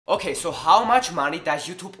Okay, so how much money does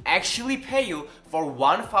YouTube actually pay you for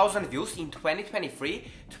 1000 views in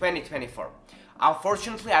 2023-2024?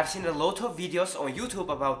 Unfortunately, I've seen a lot of videos on YouTube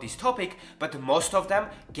about this topic, but most of them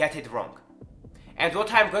get it wrong. And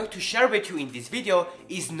what I'm going to share with you in this video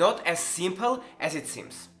is not as simple as it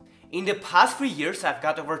seems. In the past 3 years, I've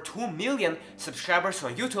got over 2 million subscribers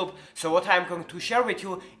on YouTube, so what I'm going to share with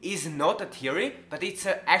you is not a theory, but it's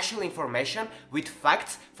actual information with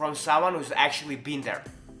facts from someone who's actually been there.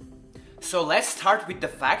 So let's start with the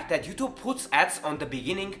fact that YouTube puts ads on the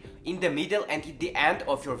beginning, in the middle and at the end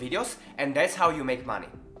of your videos, and that's how you make money.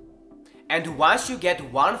 And once you get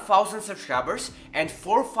 1000 subscribers and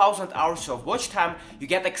 4000 hours of watch time, you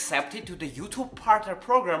get accepted to the YouTube Partner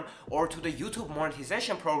Program or to the YouTube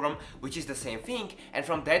Monetization Program, which is the same thing, and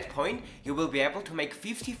from that point you will be able to make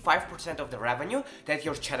 55% of the revenue that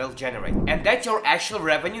your channel generates. And that's your actual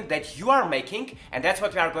revenue that you are making, and that's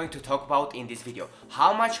what we are going to talk about in this video.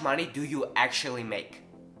 How much money do you actually make?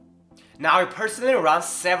 Now, I personally run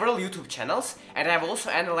several YouTube channels, and I've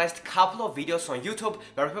also analyzed a couple of videos on YouTube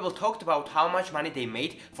where people talked about how much money they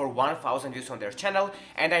made for 1000 views on their channel,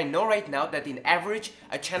 and I know right now that in average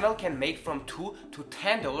a channel can make from $2 to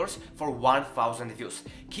 $10 for 1000 views.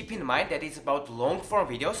 Keep in mind that it's about long form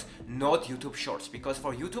videos, not YouTube Shorts, because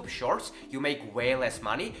for YouTube Shorts you make way less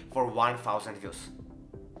money for 1000 views.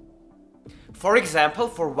 For example,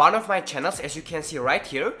 for one of my channels, as you can see right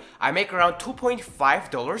here, I make around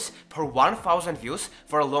 $2.5 per 1000 views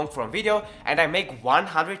for a long form video, and I make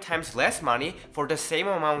 100 times less money for the same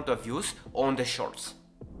amount of views on the shorts.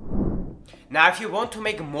 Now, if you want to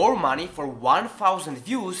make more money for 1000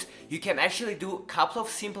 views, you can actually do a couple of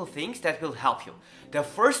simple things that will help you. The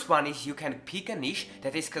first one is you can pick a niche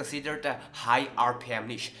that is considered a high RPM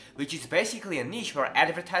niche, which is basically a niche where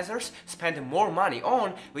advertisers spend more money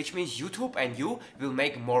on, which means YouTube and you will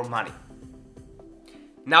make more money.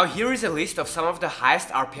 Now, here is a list of some of the highest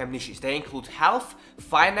RPM niches. They include health,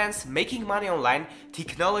 finance, making money online,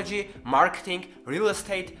 technology, marketing, real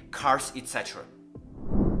estate, cars, etc.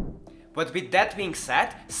 But with that being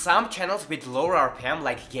said, some channels with lower RPM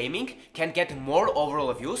like gaming can get more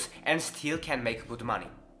overall views and still can make good money.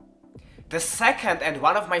 The second and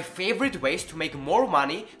one of my favorite ways to make more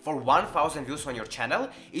money for 1000 views on your channel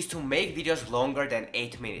is to make videos longer than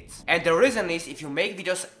 8 minutes. And the reason is, if you make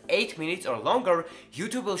videos 8 minutes or longer,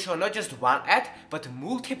 YouTube will show not just one ad, but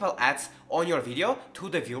multiple ads on your video to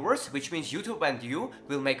the viewers, which means YouTube and you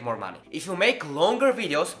will make more money. If you make longer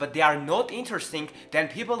videos but they are not interesting, then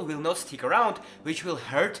people will not stick around, which will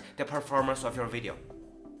hurt the performance of your video.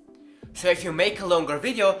 So if you make a longer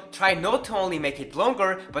video, try not to only make it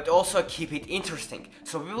longer, but also keep it interesting,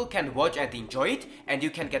 so people can watch and enjoy it, and you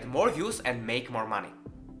can get more views and make more money.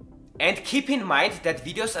 And keep in mind that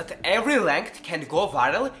videos at every length can go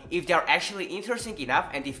viral if they are actually interesting enough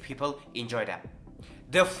and if people enjoy them.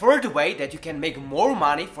 The third way that you can make more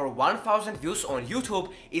money for 1000 views on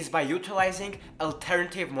YouTube is by utilizing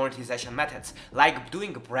alternative monetization methods, like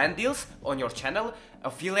doing brand deals on your channel,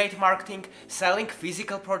 affiliate marketing, selling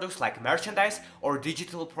physical products like merchandise, or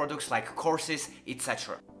digital products like courses,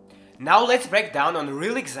 etc. Now let's break down on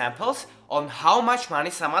real examples on how much money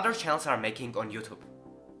some other channels are making on YouTube.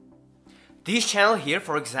 This channel here,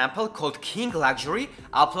 for example, called King Luxury,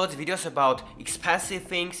 uploads videos about expensive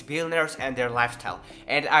things, billionaires and their lifestyle.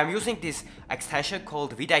 And I'm using this extension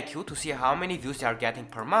called vidIQ to see how many views they are getting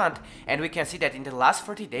per month, and we can see that in the last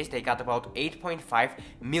 30 days they got about 8.5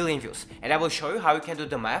 million views. And I will show you how you can do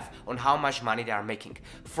the math on how much money they are making.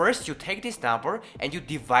 First, you take this number and you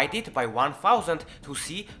divide it by 1000 to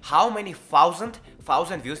see how many thousand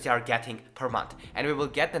views they are getting per month, and we will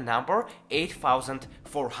get the number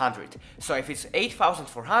 8,400. So if it's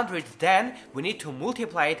 8,400, then we need to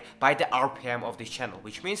multiply it by the RPM of this channel,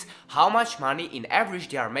 which means how much money in average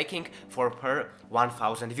they are making for per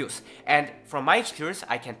 1000 views. And from my experience,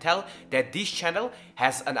 I can tell that this channel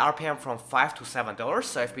has an RPM from $5 to $7.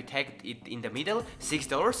 So if we take it in the middle,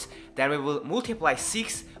 $6, then we will multiply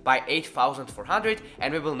 6 by 8,400,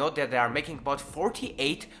 and we will note that they are making about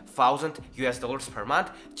 $48,000 per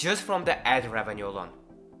month just from the ad revenue alone.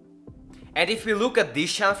 And if we look at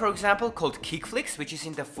this channel, for example, called Kickflix, which is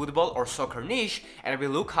in the football or soccer niche, and we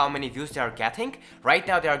look how many views they are getting, right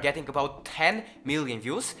now they are getting about 10 million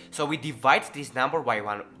views. So we divide this number by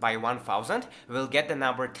 1000, we'll get the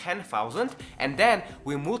number 10,000, and then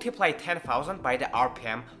we multiply 10,000 by the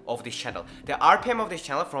RPM of this channel. The RPM of this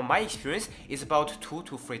channel, from my experience, is about $2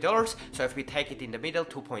 to $3. So if we take it in the middle,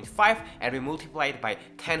 2.5, and we multiply it by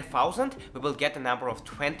 10,000, we will get the number of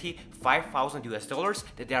 $25,000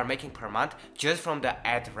 that they are making per month just from the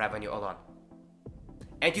ad revenue alone.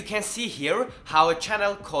 And you can see here how a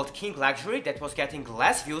channel called King Luxury that was getting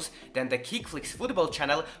less views than the Kickflix football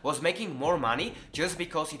channel was making more money just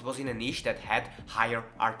because it was in a niche that had higher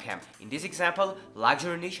RPM. In this example,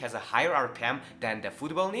 luxury niche has a higher RPM than the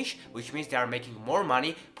football niche, which means they are making more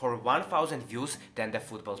money per 1000 views than the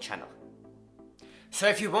football channel. So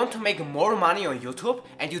if you want to make more money on YouTube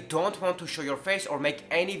and you don't want to show your face or make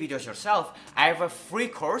any videos yourself, I have a free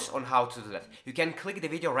course on how to do that. You can click the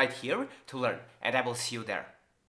video right here to learn, and I will see you there.